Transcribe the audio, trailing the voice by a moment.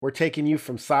We're taking you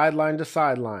from sideline to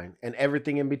sideline and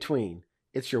everything in between.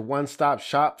 It's your one-stop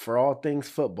shop for all things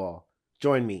football.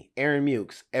 Join me, Aaron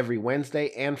Mukes, every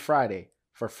Wednesday and Friday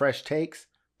for fresh takes,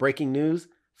 breaking news,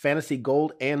 fantasy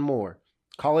gold, and more.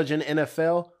 College and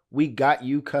NFL, we got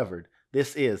you covered.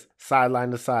 This is Sideline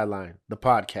to Sideline, the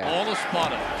podcast. All is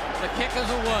spotted. The kick is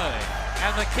away.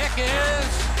 And the kick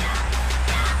is...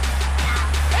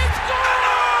 It's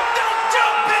gone! Don't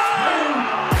jump it!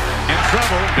 In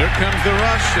trouble. Here comes the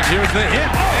rush, and here's the hit.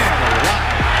 And a lot.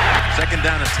 Second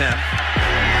down attempt.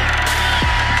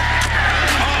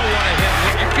 Oh, what a hit.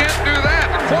 You can't do that.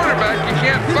 The quarterback, you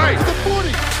can't fight. The 40.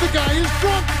 The guy is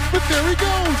drunk, but there he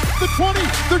goes. The 20.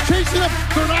 They're chasing him.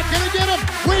 They're not going to get him.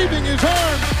 Waving his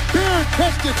arms. Bare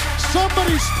chested.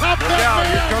 Somebody stop that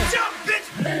man. Jump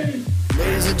it!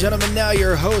 Ladies and gentlemen, now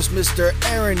your host, Mr.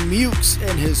 Aaron Mukes,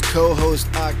 and his co-host,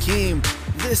 Akeem.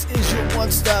 This is your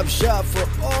one-stop shop for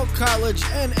all college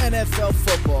and NFL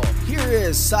football. Here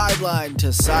is Sideline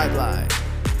to Sideline.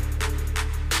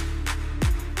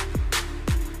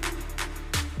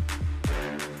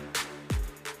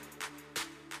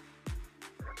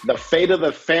 The fate of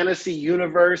the fantasy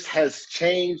universe has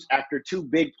changed after two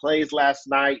big plays last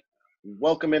night.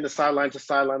 Welcome into Sideline to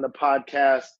Sideline, the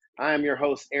podcast. I am your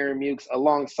host, Aaron Mukes,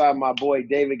 alongside my boy,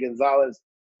 David Gonzalez.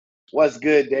 What's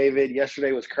good, David?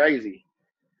 Yesterday was crazy.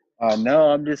 No,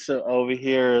 I'm just over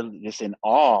here just in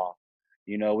awe.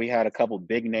 You know, we had a couple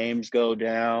big names go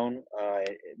down,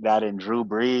 that and Drew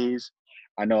Brees.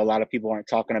 I know a lot of people aren't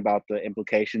talking about the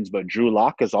implications, but Drew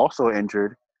Lock is also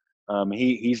injured.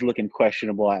 He's looking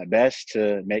questionable at best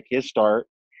to make his start.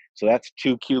 So that's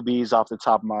two QBs off the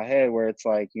top of my head where it's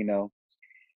like, you know,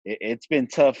 it's been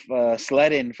tough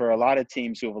sledding for a lot of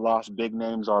teams who have lost big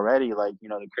names already, like, you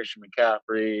know, the Christian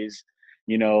McCaffreys,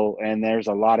 you know, and there's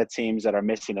a lot of teams that are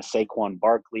missing a Saquon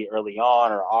Barkley early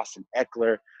on or Austin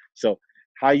Eckler. So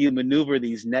how you maneuver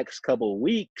these next couple of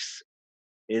weeks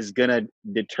is going to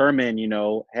determine, you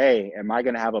know, hey, am I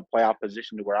going to have a playoff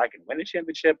position to where I can win a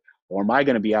championship, or am I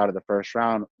going to be out of the first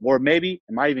round, or maybe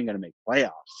am I even going to make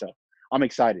playoffs? So I'm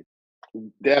excited.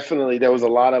 Definitely. There was a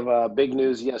lot of big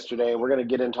news yesterday. We're going to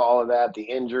get into all of that, the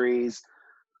injuries,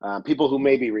 people who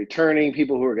may be returning,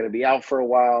 people who are going to be out for a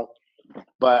while.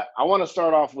 But I want to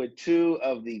start off with two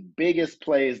of the biggest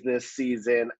plays this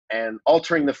season and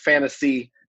altering the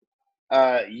fantasy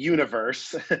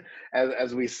universe,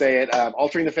 as we say it,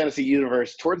 altering the fantasy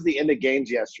universe towards the end of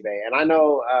games yesterday. And I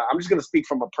know I'm just going to speak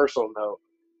from a personal note.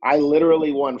 I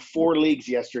literally won 4 leagues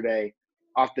yesterday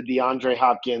off the DeAndre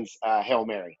Hopkins Hail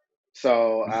Mary.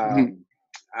 So,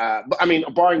 but I mean,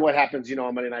 barring what happens, you know,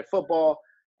 on Monday Night Football,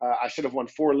 I should have won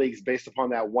 4 leagues based upon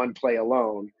that one play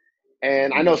alone.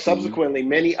 And I know subsequently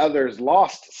many others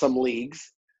lost some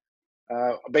leagues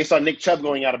based on Nick Chubb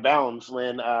going out of bounds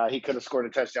when he could have scored a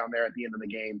touchdown there at the end of the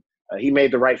game. He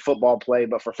made the right football play,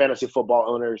 but for fantasy football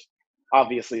owners,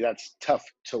 obviously that's tough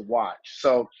to watch.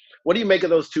 So what do you make of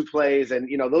those two plays? And,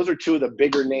 you know, those are two of the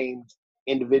bigger named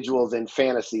individuals in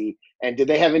fantasy. And did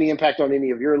they have any impact on any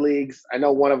of your leagues? I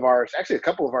know one of ours, actually a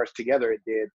couple of ours together, it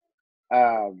did.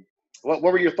 What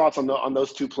were your thoughts on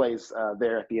those two plays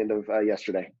there at the end of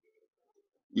yesterday?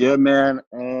 Yeah, man.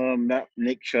 That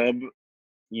Nick Chubb,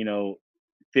 you know,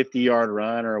 50-yard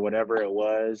run or whatever it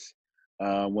was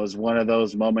one of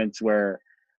those moments where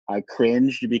I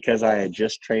cringed because I had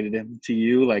just traded him to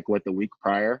you, like, the week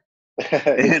prior.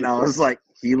 And I was like,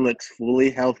 he looks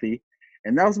fully healthy.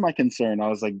 And that was my concern. I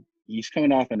was like, he's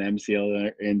coming off an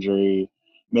MCL injury.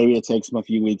 Maybe it takes him a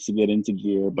few weeks to get into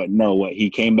gear. But no, he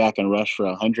came back and rushed for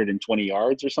 120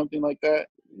 yards or something like that.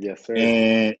 Yes, sir.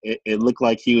 And it looked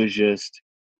like he was just,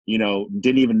 you know,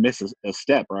 didn't even miss a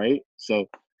step, right? So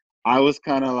I was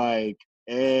kind of like,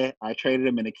 I traded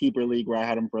him in a keeper league where I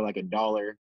had him for like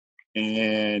 $1,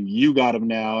 and you got him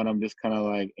now, and I'm just kind of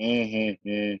like,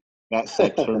 that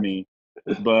sucks for me.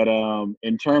 But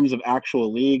in terms of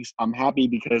actual leagues, I'm happy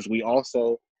because we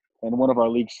also, in one of our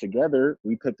leagues together,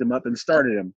 we picked him up and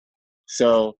started him.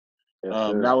 So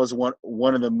that was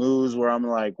one of the moves where I'm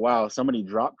like, wow, somebody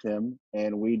dropped him,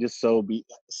 and we just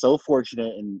so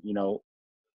fortunate, and, you know,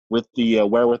 with the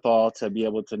wherewithal to be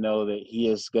able to know that he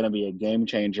is going to be a game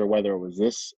changer, whether it was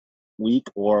this week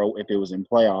or if it was in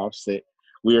playoffs, that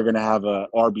we are going to have a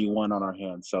RB1 on our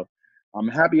hands. So I'm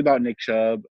happy about Nick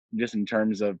Chubb just in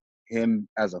terms of him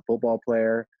as a football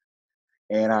player,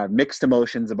 and I have mixed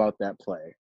emotions about that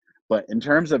play. But in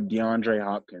terms of DeAndre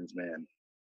Hopkins, man,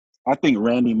 I think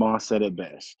Randy Moss said it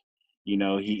best. You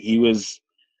know, he was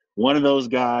one of those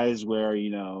guys where, you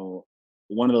know,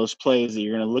 one of those plays that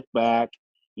you're going to look back,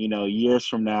 you know, years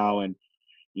from now, and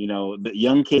You know, the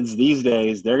young kids these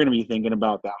days, they're going to be thinking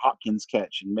about that Hopkins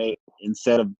catch, and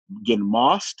instead of getting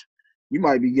mossed, you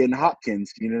might be getting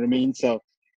Hopkins. You know what I mean? So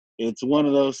it's one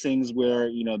of those things where,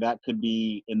 you know, that could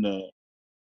be in the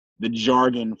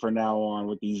jargon for now on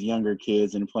with these younger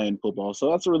kids and playing football.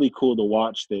 So that's really cool to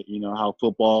watch that, you know, how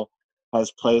football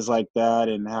has plays like that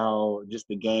and how just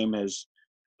the game has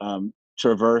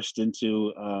traversed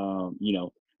into, you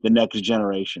know, the next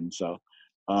generation. So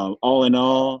all in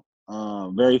all,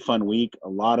 very fun week, a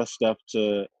lot of stuff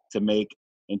to make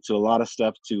into a lot of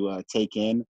stuff to take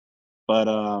in. But,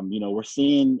 you know, we're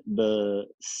seeing the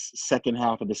second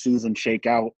half of the season shake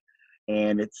out.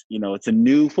 And it's, you know, it's a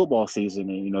new football season.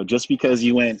 And, you know, just because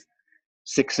you went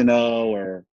 6-0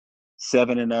 or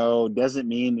 7-0 doesn't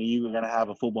mean that you're going to have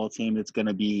a football team that's going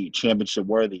to be championship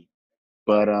worthy.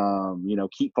 But, you know,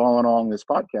 keep following along this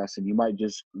podcast and you might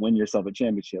just win yourself a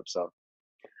championship. So,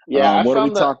 yeah, what are we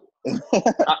talking?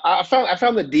 I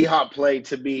found the D-Hop play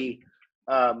to be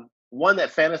one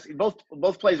that fantasy,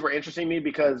 both plays were interesting to me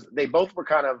because they both were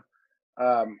kind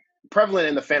of prevalent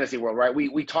in the fantasy world, right?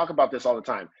 We talk about this all the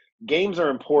time. Games are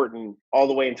important all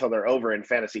the way until they're over in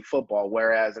fantasy football,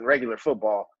 whereas in regular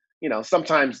football, you know,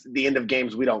 sometimes the end of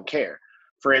games, we don't care.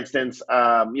 For instance,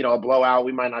 you know, a blowout,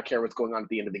 we might not care what's going on at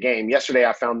the end of the game. Yesterday,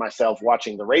 I found myself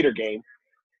watching the Raider game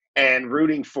and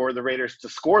rooting for the Raiders to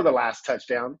score the last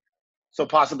touchdown. So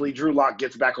possibly Drew Lock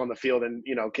gets back on the field and,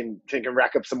 you know, can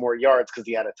rack up some more yards because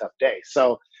he had a tough day.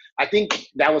 So I think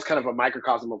that was kind of a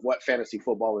microcosm of what fantasy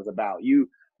football is about. You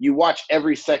watch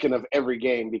every second of every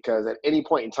game because at any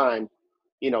point in time,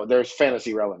 you know, there's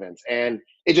fantasy relevance. And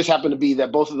it just happened to be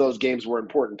that both of those games were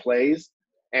important plays.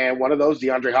 And one of those,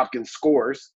 DeAndre Hopkins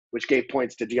scores, which gave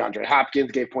points to DeAndre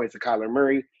Hopkins, gave points to Kyler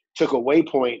Murray, took away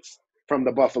points from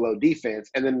the Buffalo defense.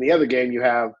 And then in the other game, you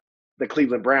have the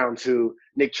Cleveland Browns, who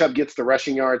Nick Chubb gets the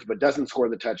rushing yards but doesn't score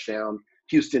the touchdown.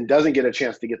 Houston doesn't get a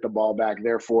chance to get the ball back.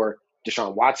 Therefore,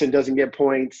 Deshaun Watson doesn't get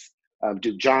points.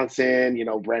 Duke Johnson, you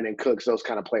know, Brandon Cooks, those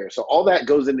kind of players. So all that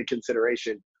goes into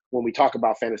consideration when we talk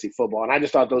about fantasy football. And I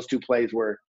just thought those two plays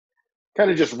were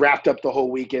kind of just wrapped up the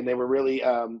whole weekend. They were really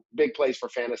big plays for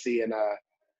fantasy, and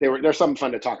they're something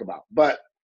fun to talk about. But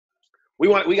we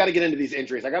got to get into these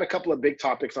injuries. I got a couple of big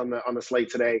topics on the slate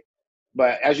today.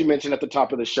 But as you mentioned at the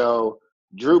top of the show,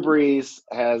 Drew Brees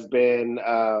has been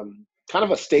kind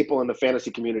of a staple in the fantasy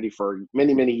community for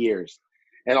many, many years.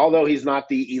 And although he's not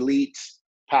the elite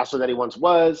passer that he once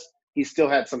was, he still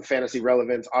had some fantasy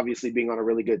relevance, obviously being on a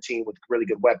really good team with really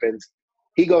good weapons.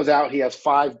 He goes out, he has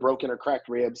 5 broken or cracked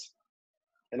ribs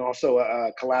and also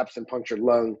a collapsed and punctured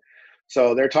lung.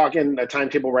 So they're talking a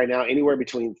timetable right now, anywhere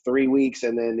between 3 weeks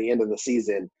and then the end of the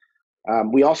season.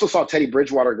 We also saw Teddy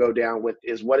Bridgewater go down with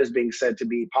what is being said to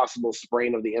be possible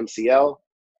sprain of the MCL.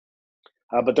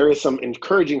 But there is some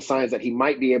encouraging signs that he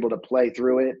might be able to play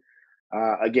through it.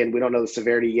 Again, we don't know the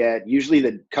severity yet. Usually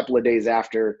the couple of days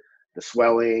after the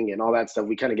swelling and all that stuff,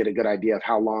 we kind of get a good idea of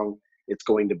how long it's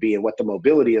going to be and what the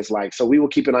mobility is like. So we will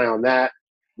keep an eye on that.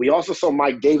 We also saw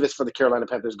Mike Davis for the Carolina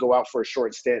Panthers go out for a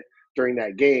short stint during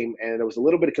that game. And there was a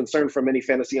little bit of concern for many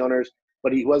fantasy owners,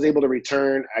 but he was able to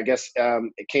return. I guess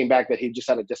it came back that he just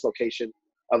had a dislocation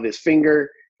of his finger.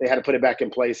 They had to put it back in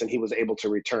place, and he was able to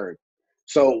return.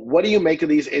 So what do you make of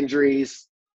these injuries?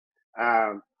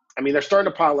 I mean, they're starting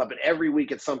to pile up, and every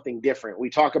week it's something different. We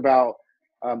talk about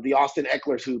the Austin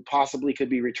Ecklers, who possibly could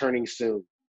be returning soon.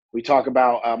 We talk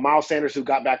about Miles Sanders, who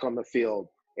got back on the field.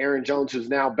 Aaron Jones, who's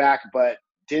now back, but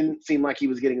didn't seem like he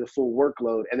was getting the full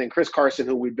workload. And then Chris Carson,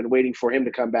 who we've been waiting for him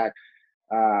to come back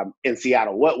in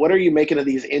Seattle. What are you making of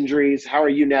these injuries? How are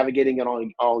you navigating it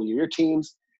on all your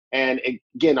teams? And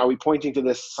again, are we pointing to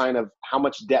this sign of how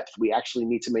much depth we actually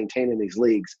need to maintain in these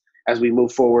leagues as we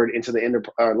move forward into the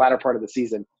latter part of the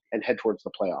season and head towards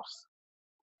the playoffs?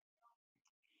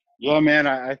 Yeah, man,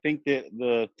 I think that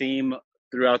the theme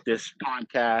throughout this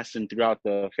podcast and throughout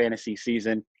the fantasy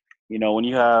season, you know, when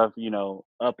you have, you know,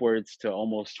 upwards to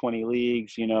almost 20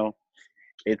 leagues, you know,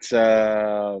 it's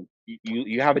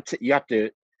you have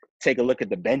to take a look at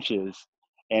the benches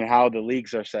and how the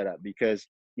leagues are set up, because,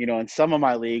 you know, in some of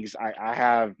my leagues, I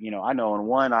have, you know, I know in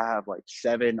one I have like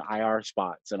 7 IR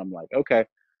spots, and I'm like, okay,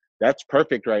 that's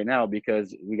perfect right now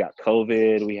because we got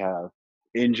COVID, we have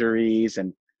injuries,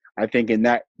 and I think in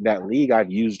that league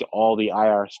I've used all the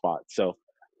IR spots. So,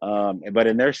 but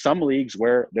there's some leagues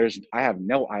where I have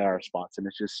no IR spots and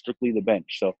it's just strictly the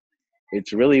bench. So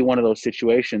it's really one of those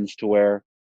situations to where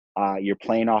you're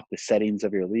playing off the settings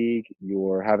of your league.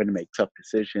 You're having to make tough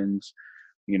decisions,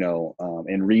 you know,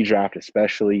 in redraft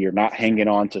especially. You're not hanging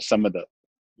on to some of the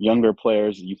younger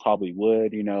players you probably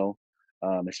would, you know,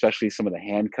 especially some of the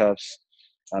handcuffs.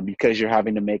 because you're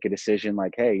having to make a decision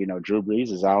like, hey, you know, Drew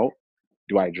Brees is out.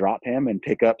 Do I drop him and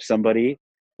pick up somebody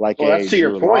like Well, that's to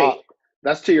your Drew Lock? point.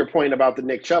 That's to your point about the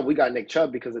Nick Chubb. We got Nick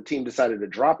Chubb because the team decided to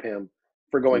drop him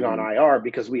for going on IR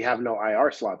because we have no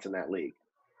IR slots in that league.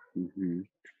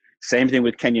 Same thing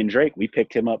with Kenyon Drake. We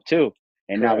picked him up too,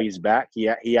 and Correct. now he's back.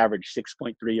 He averaged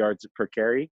 6.3 yards per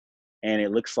carry, and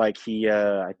it looks like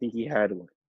I think he had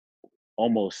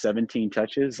almost 17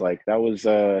 touches. Like that was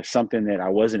something that I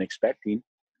wasn't expecting,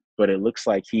 but it looks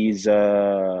like he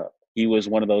was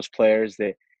one of those players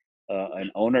that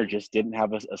an owner just didn't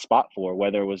have a spot for,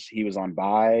 whether it was he was on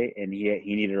bye and he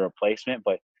needed a replacement,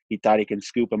 but he thought he can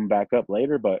scoop him back up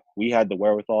later. But we had the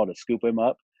wherewithal to scoop him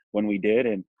up when we did,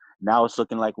 and now it's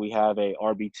looking like we have a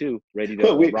RB2 ready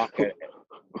to rock it.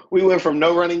 We went from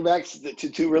no running backs to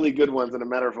two really good ones in a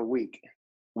matter of a week.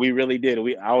 We really did.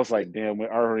 I was like, damn,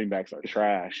 our running backs are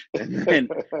trash.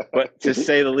 But to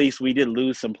say the least, we did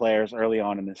lose some players early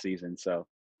on in the season. So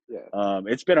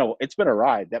it's been a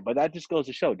ride. But that just goes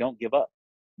to show, don't give up,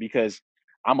 because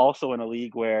I'm also in a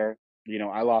league where, you know,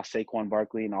 I lost Saquon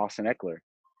Barkley and Austin Eckler.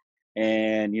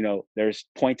 And, you know, there's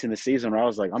points in the season where I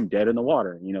was like, I'm dead in the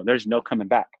water. You know, there's no coming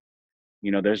back.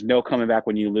 You know, there's no coming back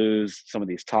when you lose some of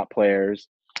these top players.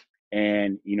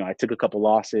 And, you know, I took a couple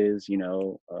losses, you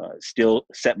know, still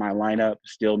set my lineup,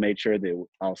 still made sure that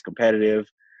I was competitive.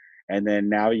 And then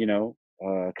now, you know,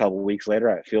 a couple of weeks later,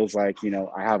 it feels like, you know,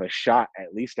 I have a shot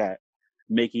at least at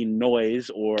making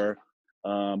noise or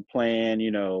playing,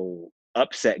 you know,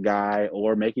 upset guy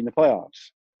or making the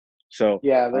playoffs. So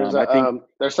yeah, I think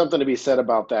there's something to be said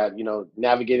about that, you know,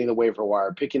 navigating the waiver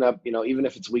wire, picking up, you know, even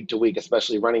if it's week to week,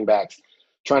 especially running backs,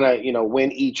 trying to, you know,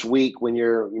 win each week when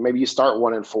maybe you start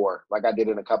 1-4, like I did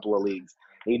in a couple of leagues,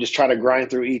 and you just try to grind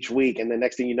through each week. And the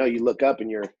next thing you know, you look up and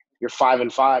you're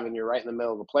 5-5 and you're right in the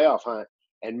middle of the playoff hunt.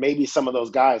 And maybe some of those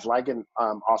guys like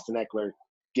Austin Eckler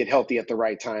get healthy at the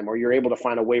right time, or you're able to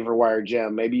find a waiver wire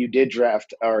gem. Maybe you did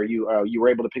draft, or you were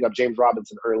able to pick up James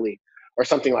Robinson early or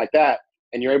something like that.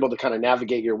 And you're able to kind of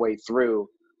navigate your way through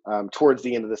towards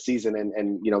the end of the season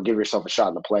and, you know, give yourself a shot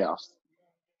in the playoffs.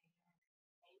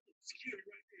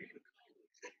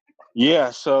 Yeah,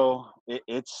 so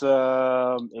it's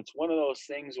one of those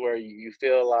things where you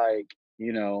feel like,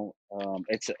 you know,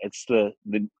 it's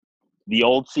the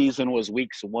old season was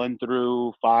weeks 1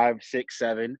 through 5, 6,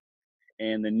 7,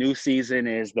 and the new season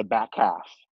is the back half.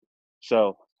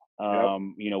 So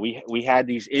you know, we had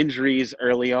these injuries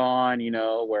early on, you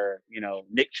know, where, you know,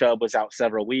 Nick Chubb was out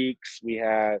several weeks. We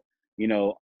had, you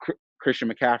know,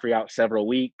 Christian McCaffrey out several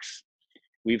weeks.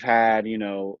 We've had, you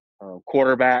know,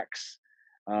 quarterbacks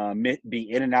be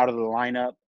in and out of the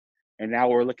lineup. And now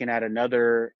we're looking at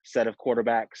another set of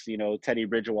quarterbacks, you know, Teddy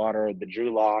Bridgewater, the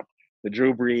Drew Lock, the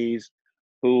Drew Brees,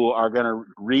 who are going to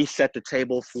reset the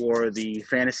table for the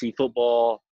fantasy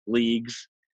football leagues.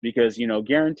 Because, you know,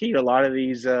 guaranteed a lot of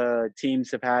these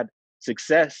teams have had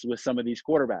success with some of these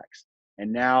quarterbacks.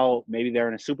 And now maybe they're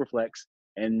in a super flex,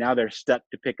 and now they're stuck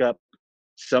to pick up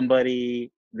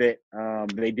somebody that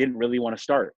they didn't really want to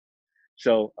start.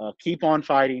 So keep on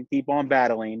fighting, keep on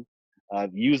battling.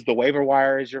 Use the waiver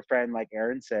wire as your friend, like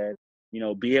Aaron said. You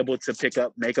know, be able to pick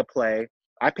up, make a play.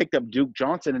 I picked up Duke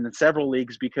Johnson in several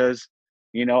leagues because,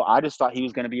 you know, I just thought he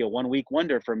was going to be a 1-week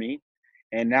wonder for me.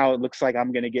 And now it looks like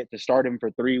I'm going to get to start him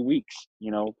for 3 weeks.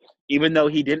 You know, even though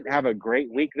he didn't have a great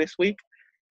week this week,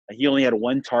 he only had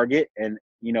 1 target, and,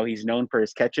 you know, he's known for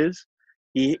his catches.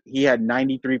 He had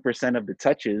 93% of the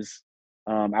touches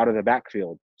out of the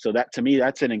backfield. So that, to me,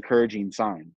 that's an encouraging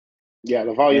sign. Yeah,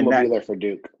 the volume will be there for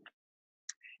Duke.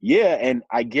 Yeah, and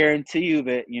I guarantee you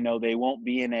that, you know, they won't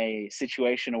be in a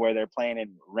situation where they're playing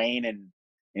in rain and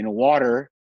in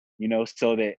water, you know,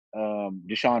 so that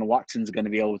Deshaun Watson's going to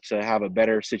be able to have a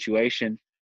better situation,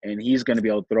 and he's going to be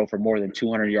able to throw for more than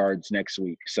 200 yards next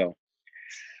week. So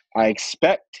I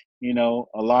expect, you know,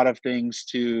 a lot of things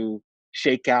to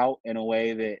shake out in a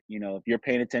way that, you know, if you're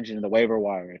paying attention to the waiver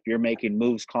wire, if you're making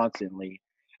moves constantly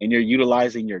and you're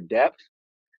utilizing your depth,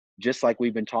 just like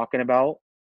we've been talking about,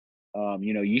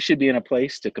 you know, you should be in a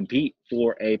place to compete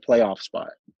for a playoff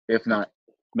spot, if not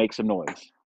make some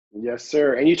noise. Yes,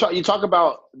 sir. And you talk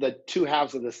about the 2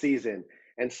 halves of the season.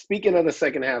 And speaking of the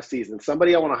second half season,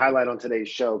 somebody I want to highlight on today's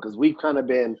show, because we've kind of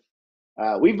been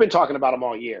we've been talking about him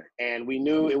all year, and we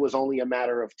knew it was only a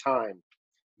matter of time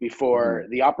before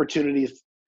the opportunities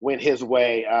went his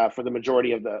way for the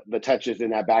majority of the touches in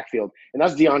that backfield, and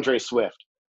that's DeAndre Swift.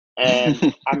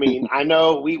 And I mean, I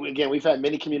know we've had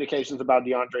many communications about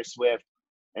DeAndre Swift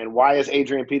and why is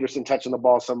Adrian Peterson touching the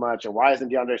ball so much, and why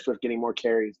isn't DeAndre Swift getting more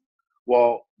carries?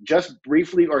 Well, just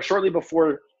briefly or shortly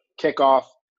before kickoff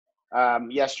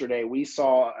yesterday, we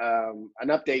saw an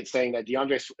update saying that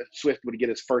DeAndre Swift would get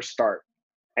his first start.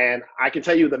 And I can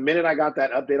tell you, the minute I got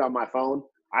that update on my phone,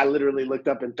 I literally looked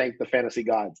up and thanked the fantasy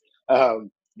gods.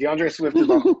 DeAndre Swift is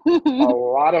on a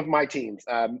lot of my teams,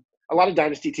 a lot of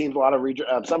dynasty teams, a lot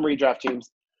of some redraft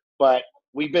teams, but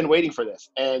we've been waiting for this.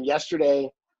 And yesterday,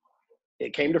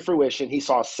 it came to fruition. He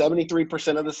saw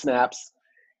 73% of the snaps.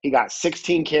 He got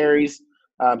 16 carries.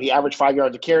 He averaged 5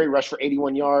 yards a carry, rushed for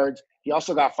 81 yards. He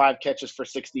also got 5 catches for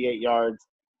 68 yards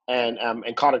and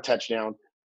caught a touchdown.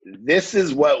 This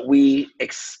is what we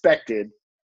expected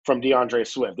from DeAndre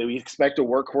Swift. We expect a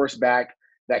workhorse back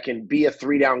that can be a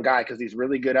 3-down guy because he's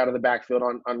really good out of the backfield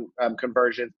on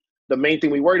conversion. The main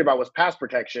thing we worried about was pass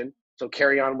protection. So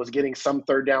Kerryon was getting some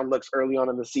 3rd-down looks early on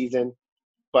in the season.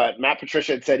 But Matt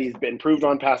Patricia had said he's been improved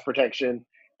on pass protection,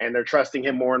 and they're trusting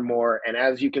him more and more. And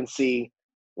as you can see,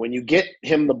 when you get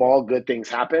him the ball, good things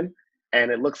happen.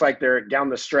 And it looks like they're down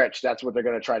the stretch. That's what they're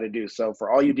going to try to do. So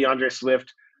for all you DeAndre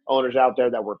Swift owners out there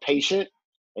that were patient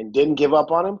and didn't give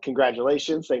up on him,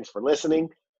 congratulations. Thanks for listening.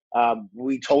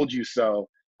 We told you so.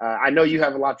 I know you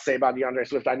have a lot to say about DeAndre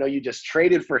Swift. I know you just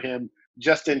traded for him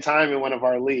just in time in one of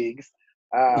our leagues.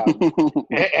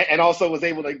 And also was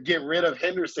able to get rid of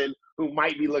Henderson, who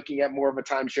might be looking at more of a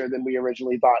timeshare than we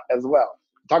originally thought as well.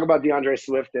 Talk about DeAndre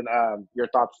Swift and your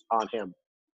thoughts on him.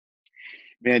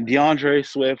 Man, DeAndre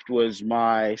Swift was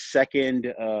my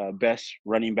second best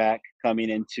running back coming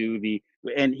into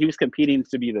and he was competing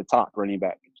to be the top running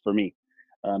back for me.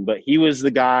 But he was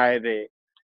the guy that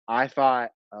I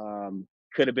thought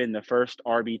could have been the first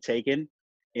RB taken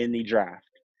in the draft.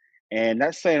 And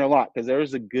that's saying a lot because there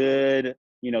was a good,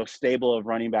 stable of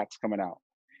running backs coming out.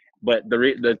 But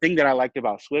the thing that I liked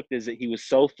about Swift is that he was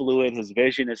so fluid. His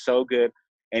vision is so good,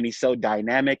 and he's so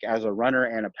dynamic as a runner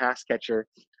and a pass catcher.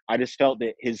 I just felt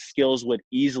that his skills would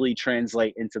easily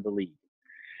translate into the league.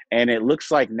 And it looks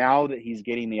like now that he's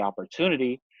getting the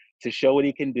opportunity to show what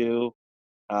he can do,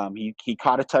 he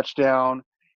caught a touchdown.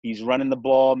 He's running the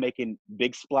ball, making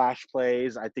big splash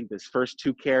plays. I think his first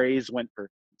 2 carries went for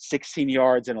 16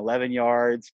 yards and 11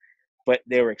 yards, but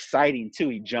they were exciting too.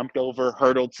 He jumped over,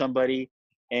 hurdled somebody,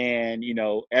 and,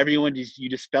 everyone you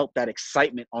just felt that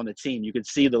excitement on the team. You could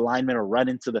see the linemen are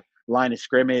running to the line of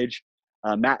scrimmage.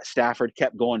 Matt Stafford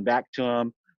kept going back to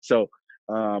him. So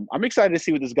I'm excited to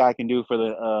see what this guy can do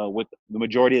with the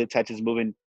majority of the touches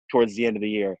moving towards the end of the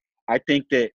year. I think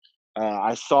that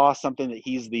I saw something that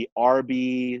he's the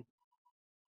RB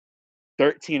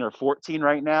 13 or 14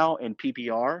 right now in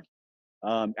PPR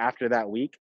after that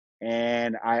week.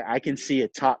 And I can see a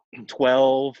top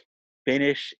 12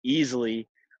 finish easily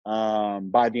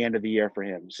by the end of the year for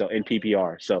him. So in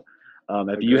PPR. So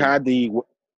if you had the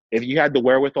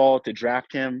wherewithal to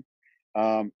draft him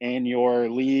in your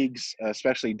leagues,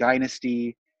 especially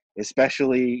dynasty,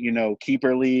 especially,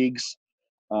 keeper leagues,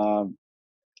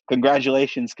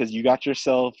 congratulations, because you got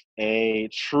yourself a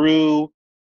true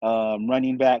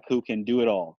running back who can do it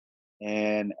all.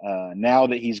 And now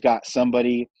that he's got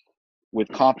somebody with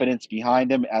confidence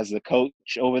behind him as the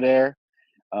coach over there,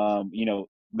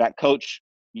 that coach,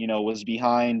 was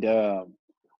behind,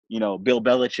 Bill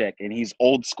Belichick, and he's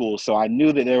old school. So I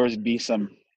knew that there would be some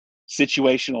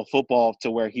situational football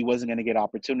to where he wasn't going to get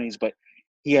opportunities, but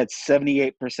he had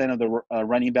 78% of the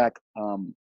running back,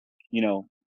 78%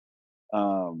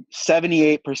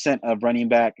 of running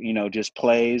back, just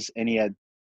plays, and he had,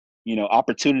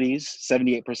 opportunities,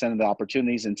 78% of the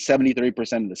opportunities and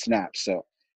 73% of the snaps. So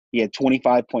he had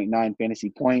 25.9 fantasy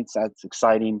points. That's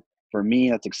exciting for me.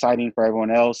 That's exciting for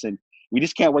everyone else. And we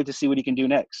just can't wait to see what he can do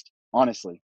next,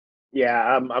 honestly. Yeah,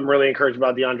 I'm really encouraged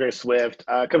about DeAndre Swift.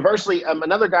 Conversely,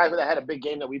 another guy that had a big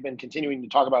game that we've been continuing to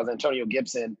talk about is Antonio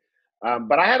Gibson.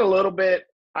 But I had a little bit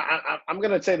 – I'm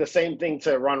going to say the same thing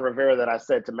to Ron Rivera that I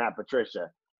said to Matt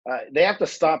Patricia. They have to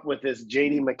stop with this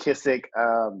J.D. McKissic.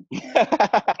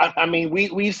 I mean,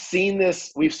 we've seen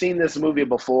this movie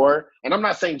before, and I'm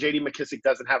not saying J.D. McKissic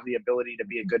doesn't have the ability to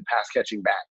be a good pass-catching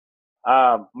back.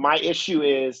 My issue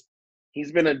is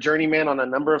he's been a journeyman on a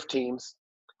number of teams.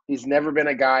 He's never been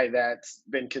a guy that's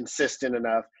been consistent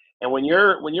enough. And when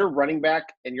you're running back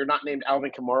and you're not named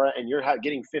Alvin Kamara and you're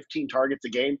getting 15 targets a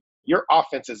game, your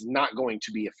offense is not going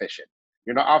to be efficient.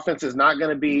 Your offense is not going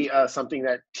to be something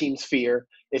that teams fear.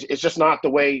 It's just not the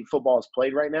way football is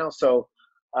played right now. So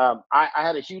I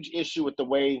had a huge issue with the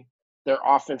way their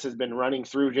offense has been running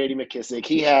through J.D. McKissic.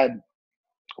 He had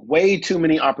way too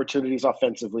many opportunities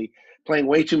offensively, playing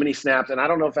way too many snaps. And I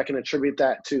don't know if I can attribute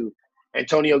that to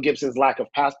Antonio Gibson's lack of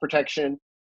pass protection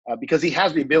because he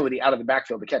has the ability out of the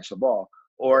backfield to catch the ball,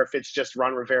 or if it's just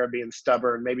Ron Rivera being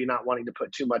stubborn, maybe not wanting to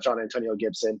put too much on Antonio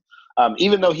Gibson,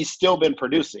 even though he's still been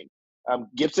producing.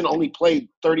 Gibson only played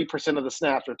 30% of the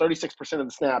snaps or 36% of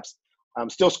the snaps,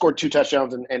 still scored 2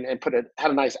 touchdowns and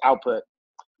had a nice output.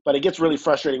 But it gets really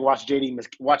frustrating watching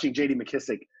J.D.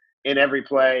 McKissic in every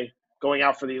play, going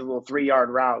out for these little 3-yard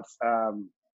routes.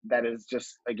 That is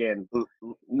just, again,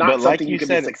 not something you can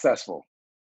be successful.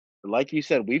 Like you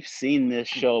said, we've seen this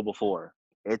show before.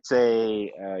 It's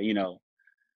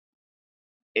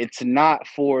it's not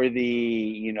for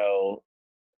the,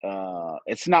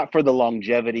 it's not for the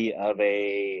longevity of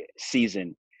a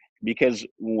season, because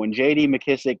when J.D.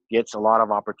 McKissic gets a lot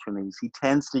of opportunities, he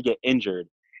tends to get injured.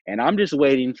 And I'm just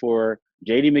waiting for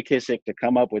J.D. McKissic to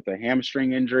come up with a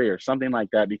hamstring injury or something like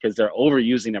that, because they're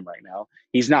overusing him right now.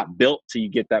 He's not built to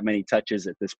get that many touches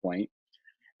at this point.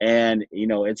 And,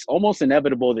 it's almost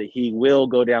inevitable that he will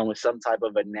go down with some type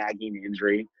of a nagging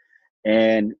injury.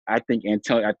 And I think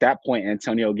at that point,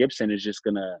 Antonio Gibson is just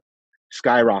going to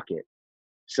skyrocket.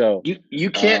 So you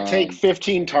can't take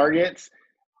 15 targets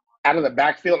out of the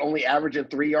backfield, only averaging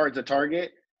 3 yards a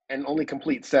target, and only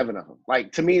complete 7 of them.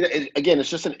 Like, to me, again, it's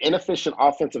just an inefficient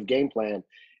offensive game plan.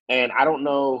 And I don't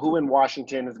know who in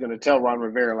Washington is going to tell Ron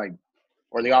Rivera,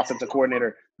 or the offensive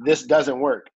coordinator, this doesn't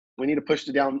work. We need to push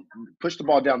the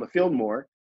ball down the field more.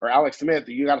 Or Alex Smith,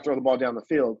 you got to throw the ball down the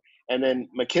field. And then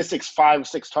McKissic's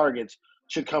 5-6 targets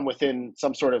should come within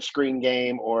some sort of screen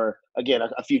game or, again,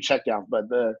 a few checkdowns. But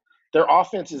their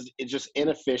offense is just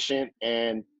inefficient,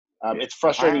 and it's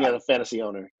frustrating as a fantasy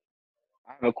owner.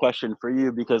 I have a question for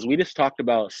you, because we just talked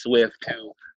about Swift,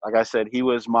 who, like I said, he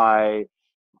was my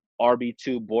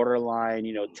RB2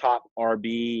 borderline, top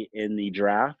RB in the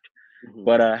draft. Mm-hmm.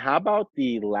 But how about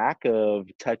the lack of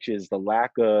touches, the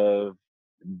lack of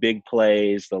big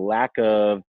plays, the lack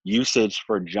of usage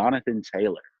for Jonathan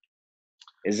Taylor?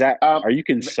 Are you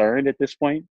concerned at this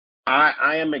point?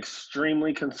 I am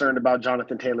extremely concerned about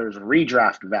Jonathan Taylor's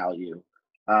redraft value.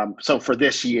 So for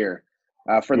this year,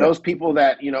 those people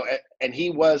that, and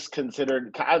he was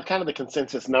considered kind of the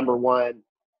consensus number 1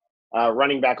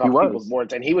 running back off people's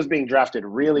boards, and he was being drafted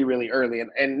really, really early.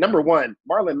 And number 1,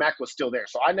 Marlon Mack was still there.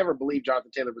 So I never believed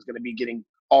Jonathan Taylor was going to be getting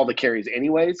all the carries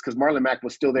anyways, because Marlon Mack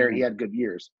was still there. Mm-hmm. He had good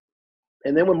years.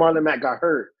 And then when Marlon Mack got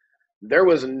hurt, there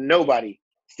was nobody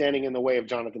standing in the way of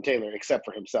Jonathan Taylor except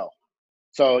for himself.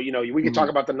 So, we could talk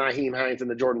about the Nyheim Hines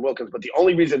and the Jordan Wilkins, but the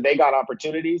only reason they got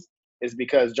opportunities is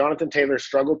because Jonathan Taylor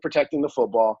struggled protecting the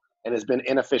football and has been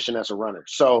inefficient as a runner.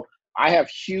 So I have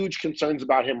huge concerns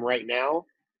about him right now.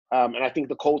 And I think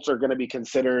the Colts are going to be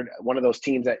considered one of those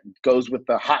teams that goes with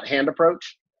the hot hand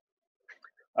approach.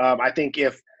 I think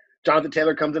if Jonathan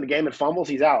Taylor comes in the game and fumbles,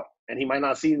 he's out, and he might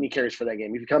not see any carries for that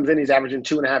game. If he comes in, he's averaging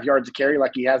 2.5 yards a carry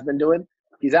like he has been doing,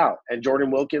 he's out. And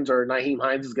Jordan Wilkins or Nyheim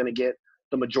Hines is going to get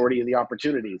the majority of the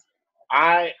opportunities.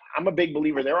 I'm a big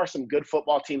believer. There are some good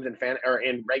football teams in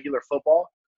regular football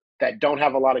that don't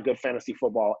have a lot of good fantasy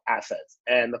football assets,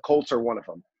 and the Colts are one of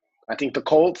them. I think the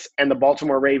Colts and the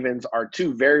Baltimore Ravens are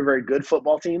 2 very, very good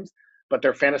football teams, but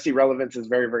their fantasy relevance is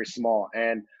very, very small.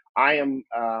 And I am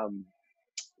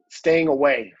staying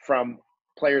away from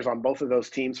players on both of those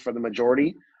teams for the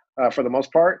majority, for the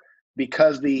most part,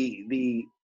 because the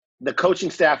coaching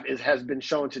staff has been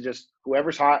shown to just,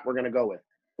 whoever's hot, we're going to go with.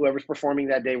 Whoever's performing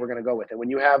that day, we're going to go with. And when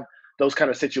you have those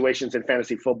kind of situations in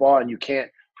fantasy football and you can't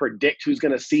predict who's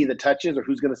going to see the touches or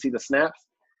who's going to see the snaps,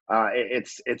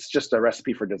 it's just a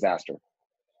recipe for disaster.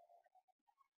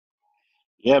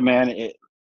 Yeah, man.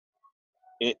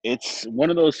 It's one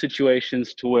of those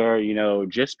situations to where,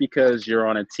 just because you're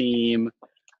on a team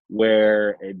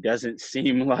where it doesn't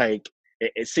seem like –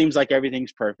 it seems like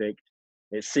everything's perfect.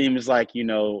 It seems like,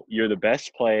 you're the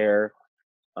best player.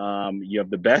 You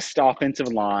have the best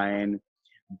offensive line.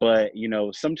 But,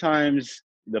 sometimes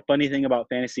the funny thing about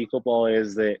fantasy football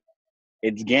is that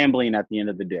it's gambling at the end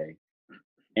of the day.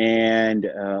 And,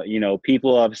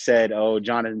 people have said, oh,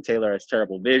 Jonathan Taylor has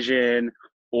terrible vision,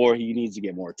 or he needs to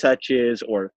get more touches,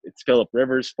 or it's Phillip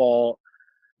Rivers' fault.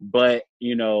 But,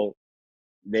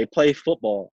 they play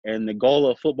football, and the goal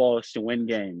of football is to win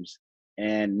games.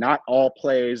 And not all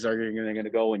plays are going to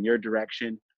go in your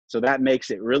direction. So that makes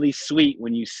it really sweet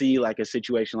when you see like a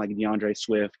situation like DeAndre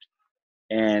Swift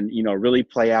and, really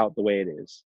play out the way it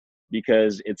is,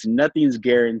 because nothing's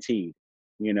guaranteed.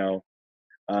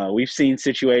 We've seen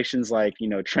situations like,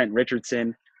 Trent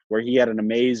Richardson, where he had an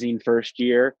amazing first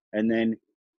year and then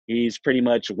he's pretty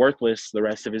much worthless the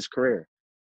rest of his career.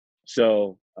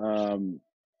 So,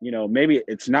 maybe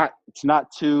it's not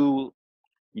too,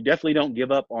 you definitely don't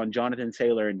give up on Jonathan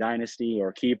Taylor in Dynasty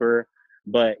or Keeper,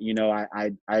 but,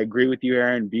 I agree with you,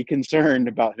 Aaron. Be concerned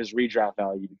about his redraft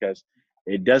value, because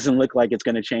it doesn't look like it's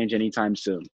going to change anytime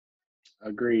soon.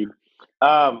 Agreed.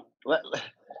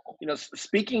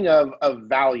 Speaking of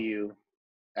value,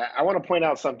 I want to point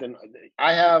out something.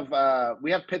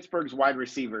 We have Pittsburgh's wide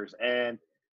receivers, and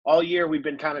all year we've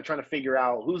been kind of trying to figure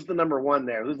out who's the number one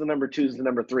there, who's the number two, who's the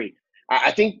number three.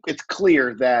 I think it's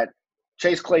clear that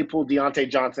Chase Claypool, Deontay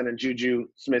Johnson, and Juju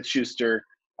Smith-Schuster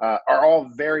are all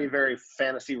very, very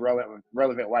fantasy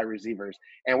relevant wide receivers.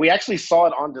 And we actually saw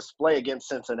it on display against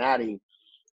Cincinnati.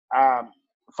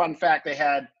 Fun fact,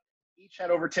 each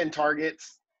had over 10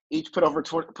 targets, each put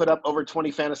up over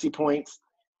 20 fantasy points.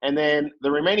 And then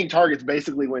the remaining targets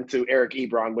basically went to Eric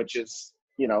Ebron, which is,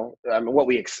 what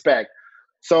we expect.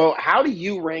 So how do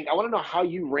you rank? I want to know how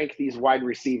you rank these wide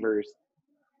receivers.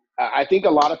 I think a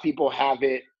lot of people have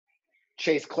it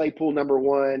Chase Claypool number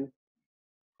one,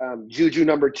 Juju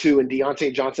number two, and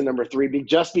Deontay Johnson number three,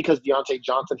 just because Deontay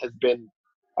Johnson has been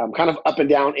kind of up and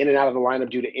down, in and out of the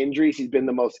lineup due to injuries. He's been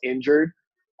the most injured.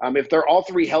 If they're all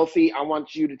three healthy, I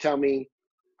want you to tell me,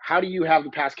 how do you have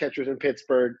the pass catchers in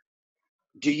Pittsburgh?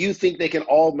 Do you think they can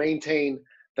all maintain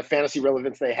the fantasy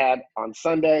relevance they had on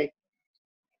Sunday?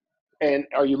 And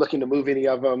are you looking to move any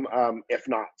of them? If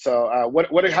not, so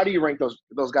how do you rank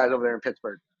those guys over there in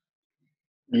Pittsburgh?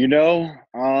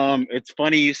 It's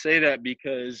funny you say that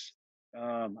because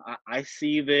I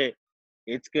see that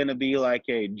it's going to be like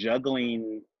a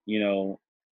juggling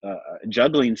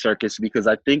circus, because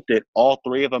I think that all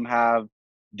three of them have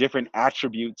different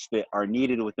attributes that are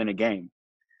needed within a game.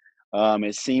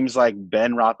 It seems like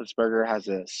Ben Roethlisberger has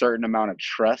a certain amount of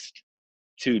trust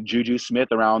to Juju Smith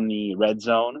around the red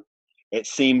zone. It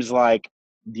seems like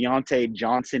Deontay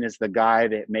Johnson is the guy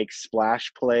that makes splash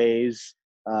plays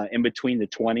in between the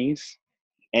 20s.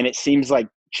 And it seems like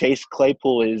Chase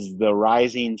Claypool is the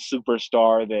rising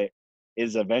superstar that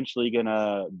is eventually going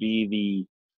to be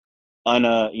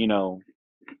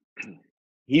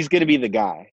he's going to be the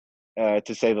guy,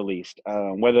 to say the least.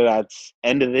 Whether that's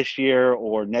end of this year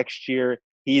or next year,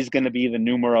 he's going to be the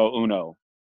numero uno.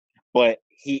 But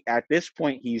at this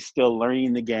point, he's still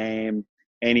learning the game,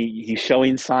 and he's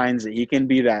showing signs that he can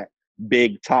be that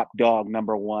big top dog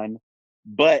number one,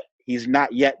 but he's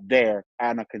not yet there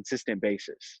on a consistent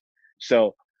basis.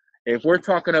 So if we're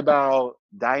talking about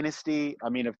dynasty,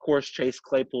 of course, Chase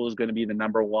Claypool is going to be the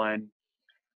number one.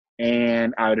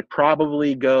 And I would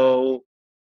probably go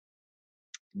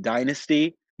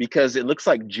dynasty, because it looks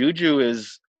like Juju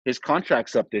his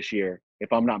contract's up this year,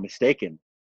 if I'm not mistaken.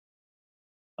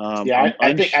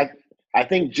 I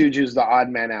think Juju's the odd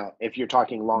man out if you're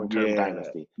talking long-term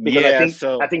dynasty. Because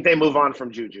I think they move on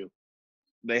from Juju.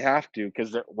 They have to,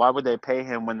 because why would they pay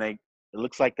him when it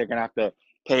looks like they're going to have to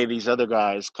pay these other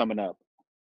guys coming up?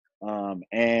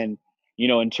 And,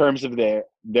 in terms of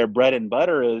their bread and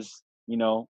butter is,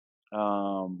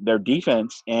 their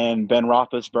defense and Ben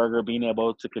Roethlisberger being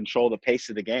able to control the pace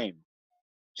of the game.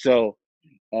 So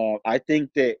I think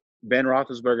that Ben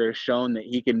Roethlisberger has shown that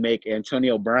he can make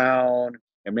Antonio Brown,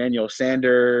 Emmanuel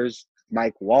Sanders,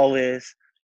 Mike Wallace.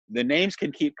 The names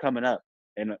can keep coming up,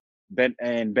 and Ben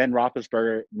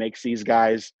Roethlisberger makes these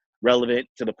guys relevant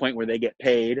to the point where they get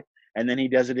paid, and then he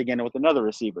does it again with another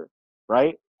receiver,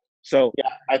 right? So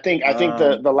yeah, I think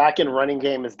the lack in running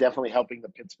game is definitely helping the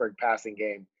Pittsburgh passing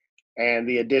game, and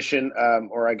the addition,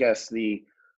 or I guess the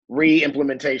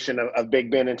re-implementation of Big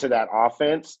Ben into that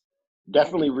offense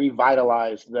definitely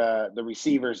revitalized the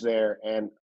receivers there. And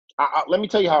let me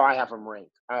tell you how I have them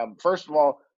ranked. First of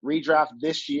all, redraft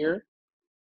this year,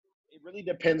 it really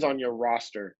depends on your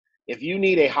roster. If you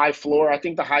need a high floor, I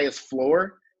think the highest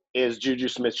floor is Juju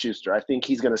Smith-Schuster. I think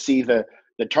he's going to see the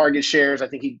target shares. I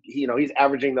think he's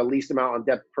averaging the least amount on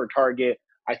depth per target.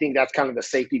 I think that's kind of the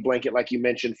safety blanket, like you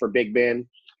mentioned, for Big Ben.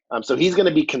 So he's going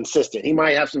to be consistent. He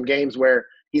might have some games where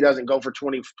he doesn't go for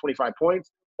 20, 25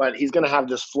 points, but he's going to have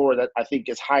this floor that I think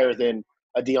is higher than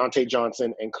a Deontay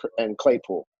Johnson and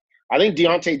Claypool. I think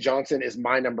Deontay Johnson is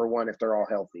my number one if they're all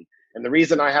healthy. And the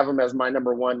reason I have him as my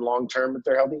number one long-term if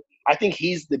they're healthy, I think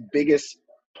he's the biggest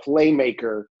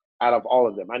playmaker out of all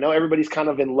of them. I know everybody's kind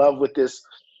of in love with this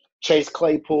Chase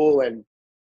Claypool, and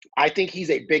I think he's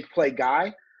a big play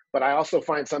guy, but I also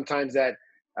find sometimes that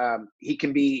he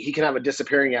can have a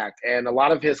disappearing act, and a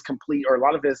lot of his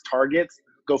targets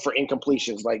go for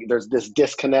incompletions. Like there's this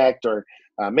disconnect, or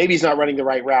maybe he's not running the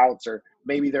right routes, or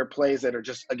maybe they're plays that are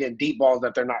just, again, deep balls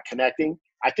that they're not connecting.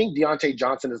 I think Deontay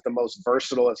Johnson is the most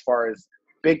versatile as far as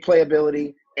big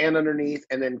playability and underneath,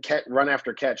 and then run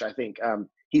after catch. I think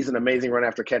he's an amazing run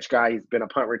after catch guy. He's been a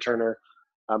punt returner.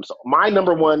 So my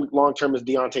number one long-term is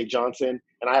Deontay Johnson,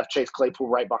 and I have Chase Claypool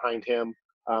right behind him,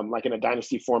 like in a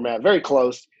dynasty format, very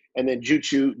close. And then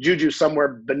Juju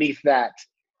somewhere beneath that,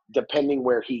 depending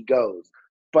where he goes.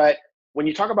 But when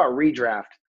you talk about redraft,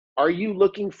 are you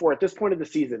looking for, at this point of the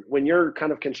season, when you're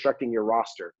kind of constructing your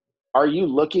roster, are you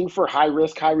looking for high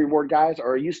risk, high reward guys,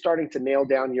 or are you starting to nail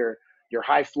down your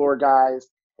high floor guys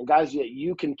and guys that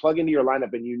you can plug into your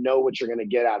lineup and you know what you're going to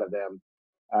get out of them?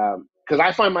 Because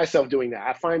I find myself doing that.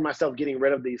 I find myself getting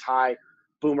rid of these high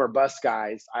boom or bust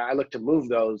guys. I look to move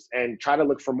those and try to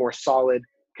look for more solid,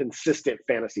 consistent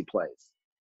fantasy plays.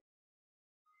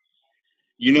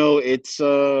 It's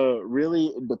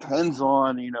really depends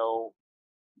on,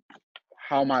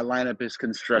 how my lineup is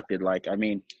constructed. Like, I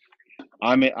mean,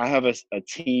 I have a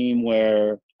team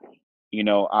where,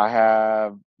 I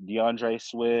have DeAndre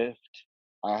Swift,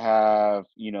 I have,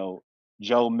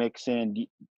 Joe Mixon,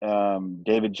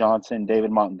 David Johnson,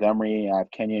 David Montgomery, I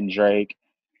have Kenyon Drake,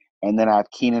 and then I have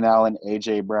Keenan Allen,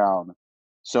 A.J. Brown,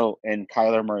 and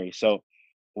Kyler Murray. So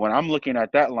when I'm looking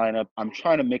at that lineup, I'm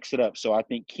trying to mix it up. So I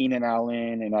think Keenan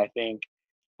Allen and I think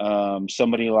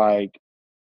somebody like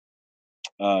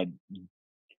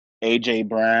A.J.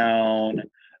 Brown,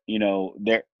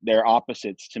 they're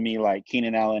opposites to me. Like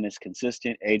Keenan Allen is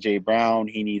consistent. A.J. Brown,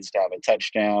 he needs to have a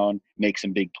touchdown, make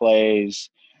some big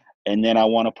plays. And then I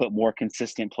want to put more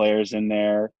consistent players in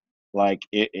there. Like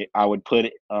I would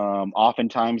put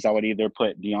oftentimes I would either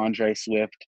put DeAndre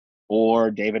Swift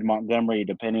or David Montgomery,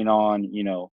 depending on,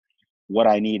 what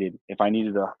I needed. If I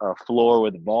needed a floor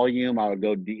with volume, I would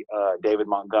go David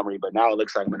Montgomery. But now it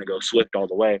looks like I'm going to go Swift all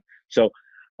the way. So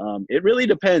it really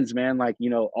depends, man. Like,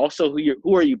 also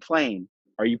who are you playing?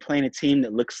 Are you playing a team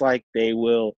that looks like they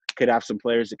could have some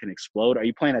players that can explode? Are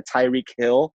you playing a Tyreek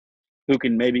Hill who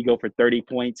can maybe go for 30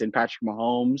 points and Patrick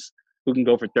Mahomes who can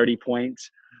go for 30 points?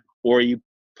 Or are you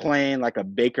playing like a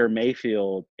Baker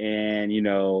Mayfield and,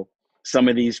 some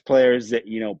of these players that,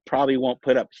 probably won't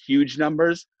put up huge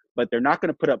numbers, but they're not going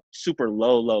to put up super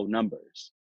low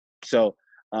numbers. So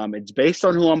it's based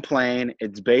on who I'm playing.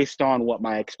 It's based on what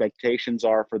my expectations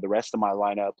are for the rest of my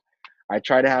lineup. I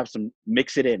try to have some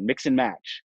mix and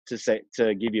match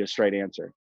to give you a straight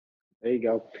answer. There you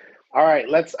go. All right,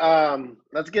 let's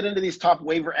get into these top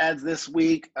waiver ads this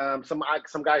week. Some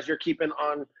guys you're keeping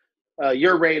on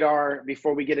your radar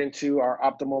before we get into our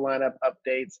optimal lineup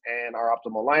updates and our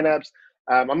optimal lineups.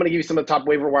 I'm going to give you some of the top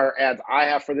waiver wire ads I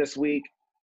have for this week.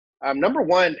 Number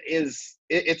one is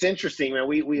it's interesting, man.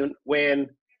 We when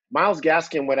Myles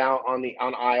Gaskin went out on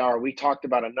IR, we talked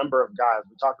about a number of guys.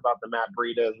 We talked about the Matt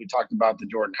Breidas, we talked about the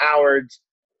Jordan Howards,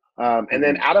 and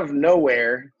then out of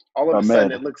nowhere, all of a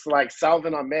sudden, it looks like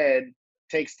Salvon Ahmed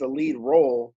takes the lead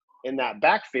role in that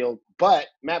backfield, but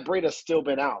Matt Breida's still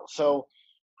been out. So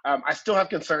I still have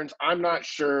concerns. I'm not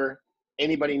sure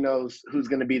anybody knows who's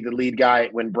going to be the lead guy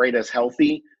when Breida's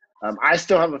healthy. I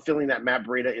still have a feeling that Matt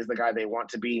Breida is the guy they want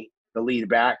to be the lead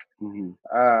back.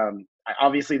 Mm-hmm.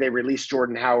 Obviously, they released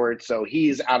Jordan Howard, so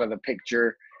he's out of the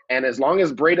picture. And as long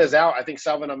as Breida's out, I think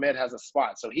Salvon Ahmed has a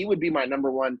spot. So he would be my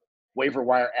number one waiver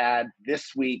wire ad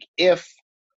this week if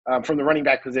from the running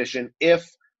back position. If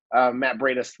Matt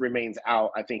Breida remains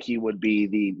out, I think he would be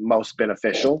the most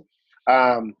beneficial.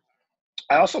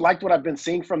 I also liked what I've been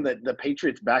seeing from the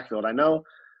Patriots backfield. I know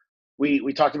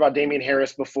we talked about Damian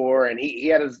Harris before, and he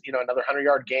had his another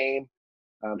 100-yard game.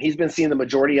 He's been seeing the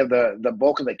majority of the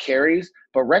bulk of the carries,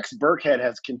 but Rex Burkhead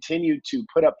has continued to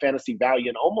put up fantasy value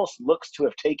and almost looks to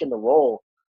have taken the role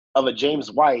of a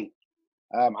James White.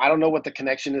 I don't know what the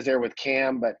connection is there with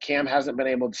Cam, but Cam hasn't been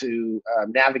able to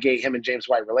navigate him and James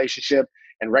White relationship,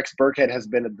 and Rex Burkhead has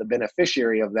been the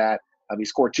beneficiary of that. He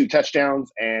scored 2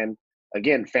 touchdowns and,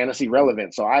 again, fantasy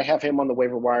relevant. So I have him on the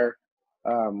waiver wire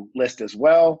list as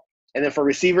well. And then for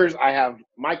receivers, I have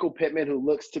Michael Pittman, who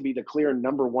looks to be the clear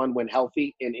number one when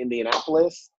healthy in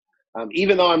Indianapolis.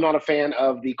 Even though I'm not a fan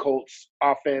of the Colts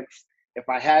offense, if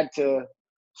I had to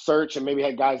search and maybe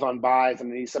had guys on buys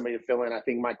and need somebody to fill in, I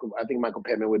think Michael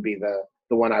Pittman would be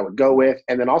the one I would go with.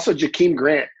 And then also Jakeem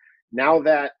Grant. Now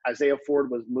that Isaiah Ford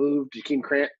was moved, Jakeem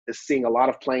Grant is seeing a lot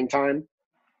of playing time.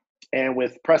 And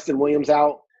with Preston Williams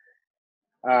out,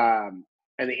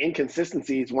 and the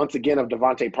inconsistencies, once again, of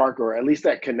Devontae Parker, or at least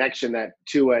that connection that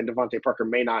Tua and Devontae Parker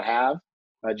may not have,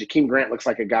 Jakeem Grant looks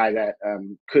like a guy that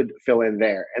could fill in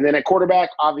there. And then at quarterback,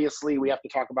 obviously, we have to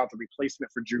talk about the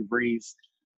replacement for Drew Brees.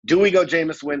 Do we go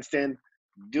Jameis Winston?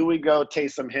 Do we go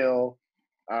Taysom Hill?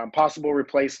 Possible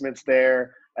replacements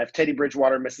there. If Teddy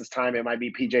Bridgewater misses time, it might be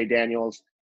P.J. Daniels.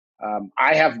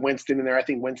 I have Winston in there. I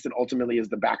think Winston ultimately is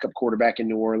the backup quarterback in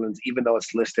New Orleans, even though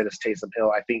it's listed as Taysom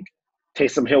Hill. I think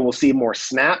Taysom Hill will see more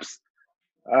snaps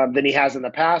than he has in the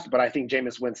past, but I think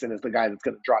Jameis Winston is the guy that's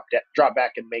going to drop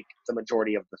back and make the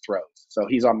majority of the throws. So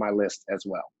he's on my list as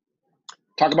well.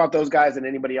 Talk about those guys and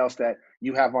anybody else that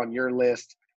you have on your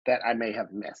list that I may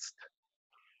have missed.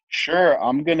 Sure.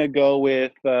 I'm going to go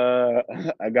with a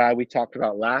guy we talked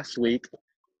about last week.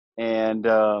 And,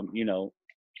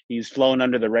 he's flown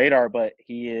under the radar, but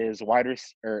he is RB3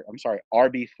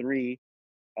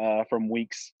 from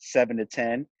weeks 7 to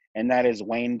 10, and that is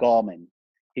Wayne Gallman.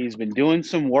 He's been doing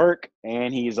some work,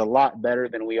 and he's a lot better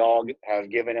than we all have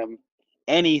given him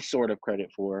any sort of credit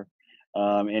for.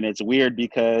 And it's weird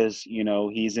because,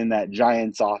 he's in that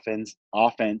Giants offense,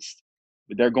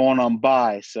 but they're going on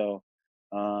bye. So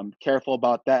careful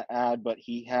about that ad, but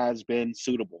he has been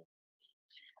suitable.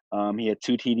 He had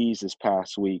 2 TDs this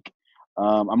past week.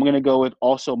 I'm going to go with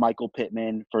also Michael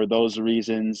Pittman for those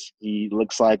reasons. He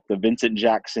looks like the Vincent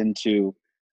Jackson to,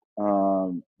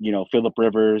 Phillip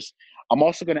Rivers. I'm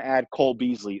also going to add Cole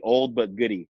Beasley, old but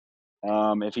goody.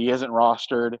 If he isn't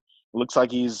rostered, it looks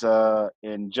like he's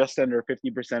in just under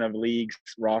 50% of leagues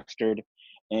rostered,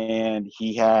 and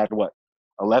he had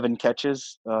 11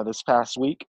 catches this past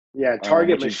week. Yeah,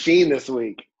 target machine this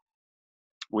week,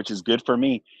 which is good for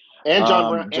me. And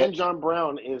John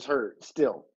Brown is hurt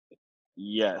still.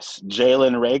 Yes,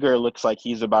 Jalen Reagor looks like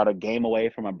he's about a game away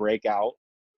from a breakout.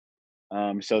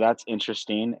 So that's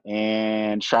interesting.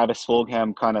 And Travis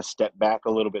Fulgham kind of stepped back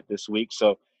a little bit this week.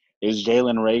 So is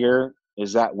Jalen Reagor,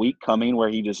 is that week coming where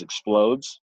he just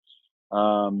explodes?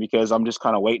 Because I'm just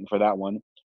kind of waiting for that one.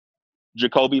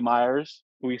 Jacoby Myers,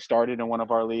 who we started in one of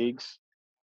our leagues,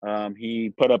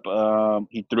 he put up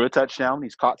he threw a touchdown.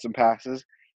 He's caught some passes.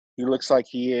 He looks like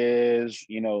he is,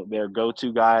 their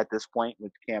go-to guy at this point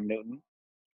with Cam Newton.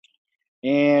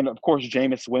 And, of course,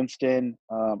 Jameis Winston,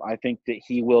 I think that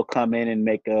he will come in and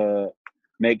make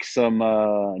some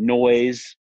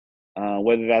noise.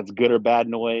 Whether that's good or bad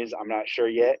noise, I'm not sure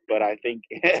yet. But I think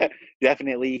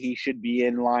definitely he should be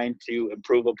in line to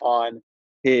improve upon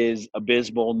his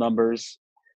abysmal numbers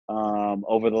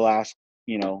over the last,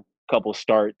 couple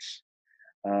starts.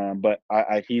 But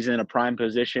he's in a prime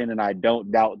position, and I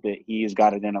don't doubt that he's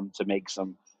got it in him to make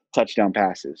some touchdown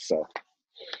passes. So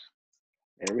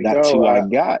that's who I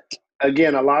got.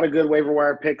 Again, a lot of good waiver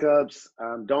wire pickups.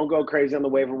 Don't go crazy on the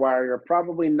waiver wire. There are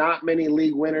probably not many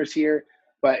league winners here,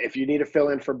 but if you need to fill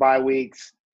in for bye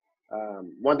weeks,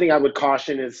 one thing I would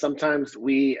caution is sometimes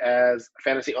we as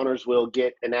fantasy owners will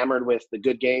get enamored with the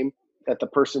good game that the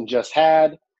person just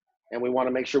had, and we want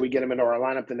to make sure we get them into our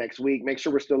lineup the next week. Make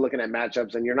sure we're still looking at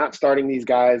matchups, and you're not starting these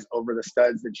guys over the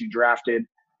studs that you drafted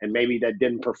and maybe that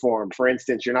didn't perform. For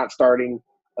instance, you're not starting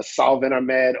a Salvin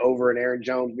Ahmed over an Aaron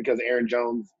Jones because Aaron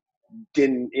Jones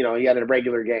didn't, he had a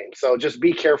regular game. So just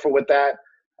be careful with that.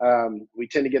 We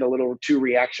tend to get a little too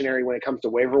reactionary when it comes to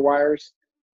waiver wires.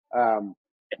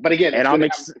 But again,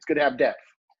 it's good to have depth.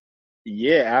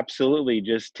 Yeah, absolutely.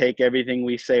 Just take everything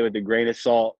we say with a grain of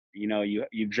salt.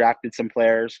 You drafted some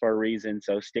players for a reason,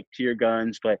 so stick to your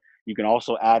guns, but you can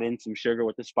also add in some sugar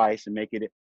with the spice and make it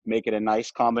a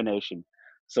nice combination.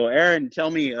 So, Aaron,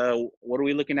 tell me, what are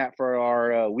we looking at for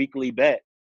our weekly bet?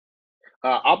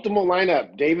 Optimal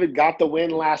lineup. David got the win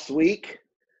last week.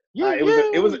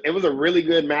 It was a really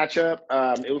good matchup.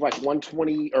 It was like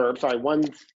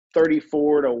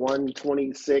 134 to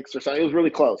 126 or something. It was really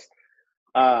close.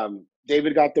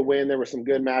 David got the win. There were some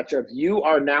good matchups. You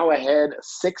are now ahead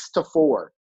 6-4.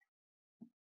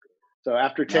 So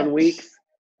after 10 weeks,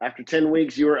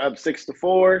 you were up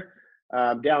 6-4,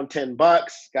 down $10.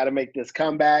 Got to make this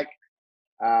comeback.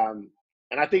 And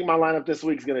I think my lineup this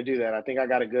week is going to do that. I think I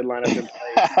got a good lineup in place.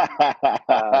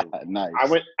 Nice.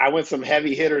 I went some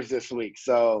heavy hitters this week.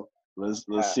 So let's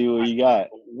see what you got.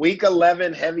 Week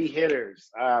 11 heavy hitters.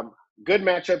 Good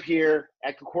matchup here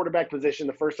at the quarterback position.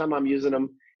 The first time I'm using them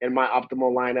in my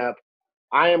optimal lineup.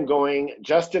 I am going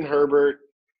Justin Herbert.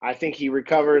 I think he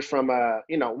recovers from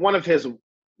one of his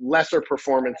lesser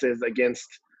performances against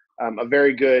a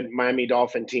very good Miami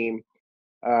Dolphin team.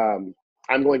 I'm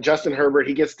going Justin Herbert.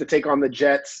 He gets to take on the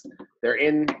Jets. They're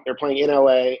playing in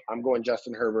LA. I'm going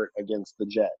Justin Herbert against the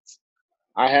Jets.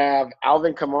 I have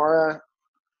Alvin Kamara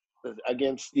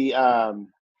against the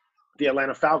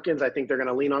Atlanta Falcons. I think they're going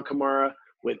to lean on Kamara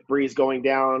with Breeze going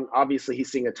down. Obviously,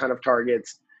 he's seeing a ton of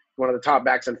targets. One of the top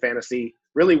backs in fantasy.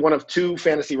 Really one of 2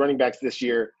 fantasy running backs this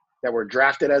year that were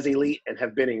drafted as elite and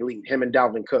have been elite, him and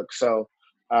Dalvin Cook. So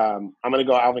I'm going to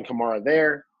go Alvin Kamara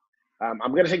there. I'm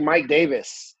going to take Mike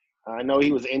Davis. I know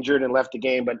he was injured and left the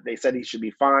game, but they said he should be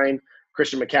fine.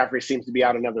 Christian McCaffrey seems to be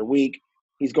out another week.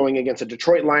 He's going against a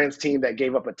Detroit Lions team that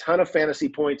gave up a ton of fantasy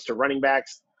points to running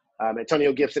backs.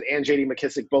 Antonio Gibson and J.D.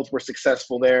 McKissic both were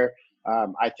successful there.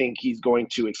 I think he's going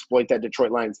to exploit that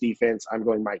Detroit Lions defense. I'm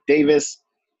going Mike Davis.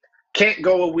 Can't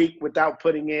go a week without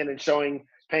putting in and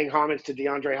paying homage to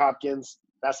DeAndre Hopkins.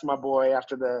 That's my boy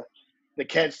after the the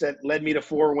catch that led me to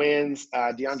 4 wins.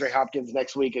 DeAndre Hopkins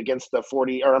next week against the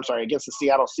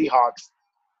Seattle Seahawks.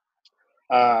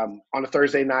 On a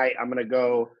Thursday night, I'm going to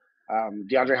go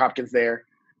DeAndre Hopkins there.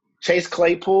 Chase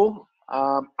Claypool,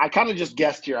 I kind of just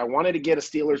guessed here. I wanted to get a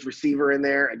Steelers receiver in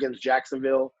there against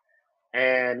Jacksonville,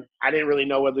 and I didn't really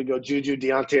know whether to go Juju,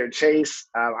 Deontay, or Chase.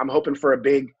 I'm hoping for a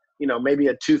big, maybe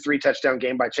a 2-3 touchdown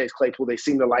game by Chase Claypool. They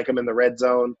seem to like him in the red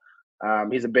zone.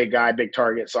 He's a big guy, big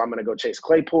target, so I'm going to go Chase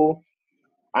Claypool.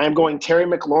 I am going Terry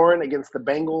McLaurin against the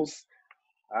Bengals.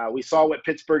 We saw what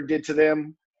Pittsburgh did to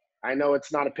them. I know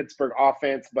it's not a Pittsburgh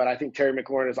offense, but I think Terry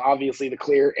McLaurin is obviously the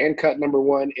clear and cut number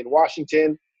 1 in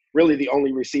Washington, really the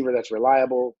only receiver that's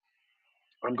reliable.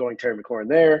 I'm going Terry McLaurin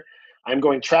there. I'm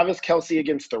going Travis Kelce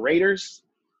against the Raiders.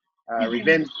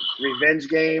 Revenge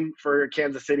game for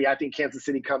Kansas City. I think Kansas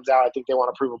City comes out. I think they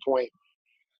want to prove a point.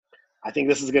 I think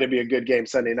this is going to be a good game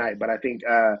Sunday night, but I think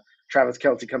Travis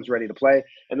Kelce comes ready to play.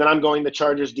 And then I'm going the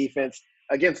Chargers defense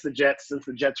against the Jets. Since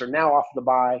the Jets are now off the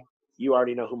bye, you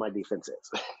already know who my defense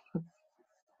is.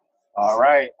 All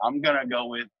right. I'm going to go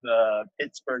with the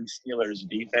Pittsburgh Steelers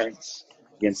defense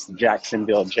against the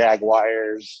Jacksonville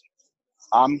Jaguars.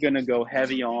 I'm going to go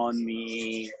heavy on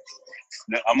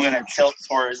I'm going to tilt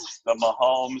towards the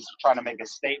Mahomes, trying to make a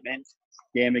statement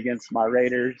game against my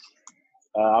Raiders.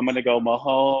 I'm going to go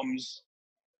Mahomes.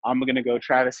 I'm going to go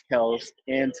Travis Kelce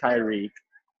and Tyreek.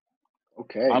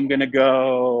 Okay. I'm going to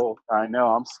go – I know,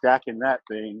 I'm stacking that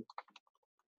thing.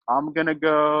 I'm going to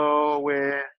go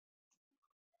with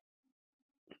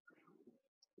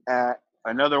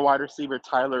another wide receiver,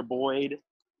 Tyler Boyd.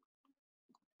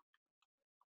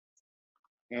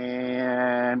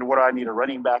 And what do I need, a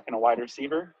running back and a wide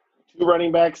receiver? 2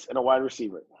 running backs and a wide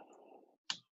receiver.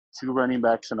 2 running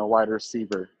backs and a wide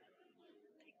receiver.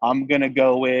 I'm going to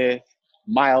go with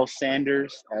Miles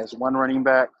Sanders as 1 running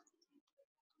back.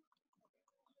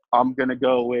 I'm going to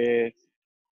go with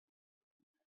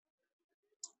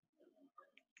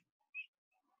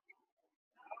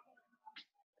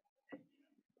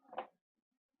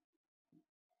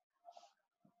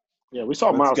Yeah, we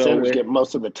saw Miles Sanders get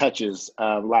most of the touches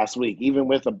last week, even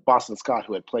with a Boston Scott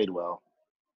who had played well.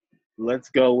 Let's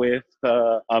go with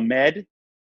Ahmed.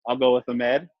 I'll go with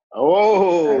Ahmed.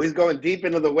 Oh, he's going deep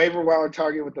into the waiver wire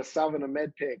target with the Salvon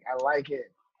Ahmed pick. I like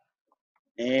it.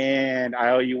 And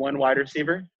I owe you 1 wide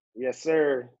receiver. Yes,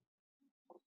 sir.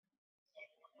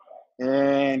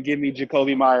 And give me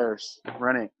Jacoby Myers.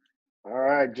 Run it. All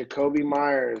right, Jacoby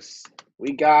Myers.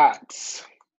 We got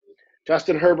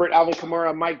Justin Herbert, Alvin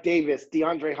Kamara, Mike Davis,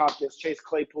 DeAndre Hopkins, Chase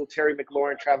Claypool, Terry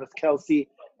McLaurin, Travis Kelce,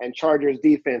 and Chargers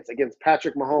defense against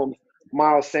Patrick Mahomes,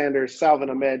 Miles Sanders, Salvon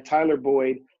Ahmed, Tyler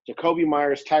Boyd, Jacoby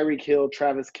Myers, Tyreek Hill,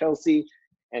 Travis Kelce,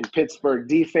 and Pittsburgh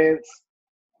defense.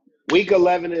 Week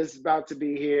 11 is about to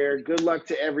be here. Good luck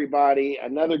to everybody.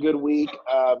 Another good week.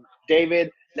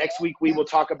 David, next week we will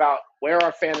talk about where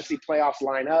our fantasy playoffs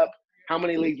line up, how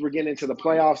many leagues we're getting into the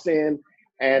playoffs in,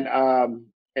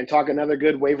 and talk another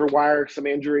good waiver wire, some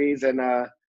injuries, and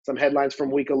some headlines from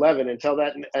Week 11.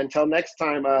 Until next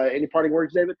time, any parting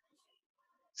words, David?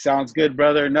 Sounds good,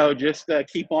 brother. No, just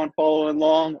keep on following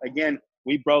along. Again,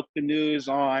 we broke the news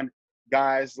on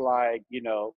guys like,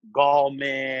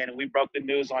 Gallman. We broke the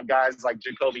news on guys like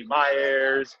Jacoby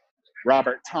Myers,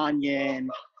 Robert Tonyan.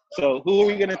 So who are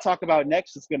we going to talk about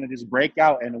next? It's going to just break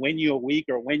out and win you a week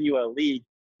or win you a league.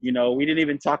 We didn't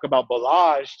even talk about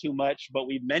Balaj too much, but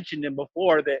we mentioned him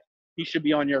before that he should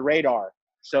be on your radar.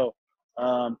 So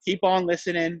keep on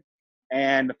listening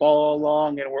and follow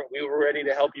along, and we were ready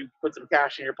to help you put some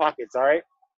cash in your pockets, all right?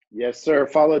 Yes, sir.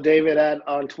 Follow David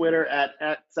on Twitter at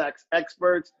Sacks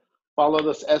Experts. Follow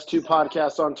this S2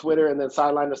 podcast on Twitter, and then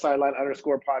sideline to sideline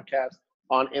 _podcast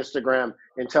on Instagram.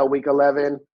 Until Week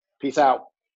 11, peace out.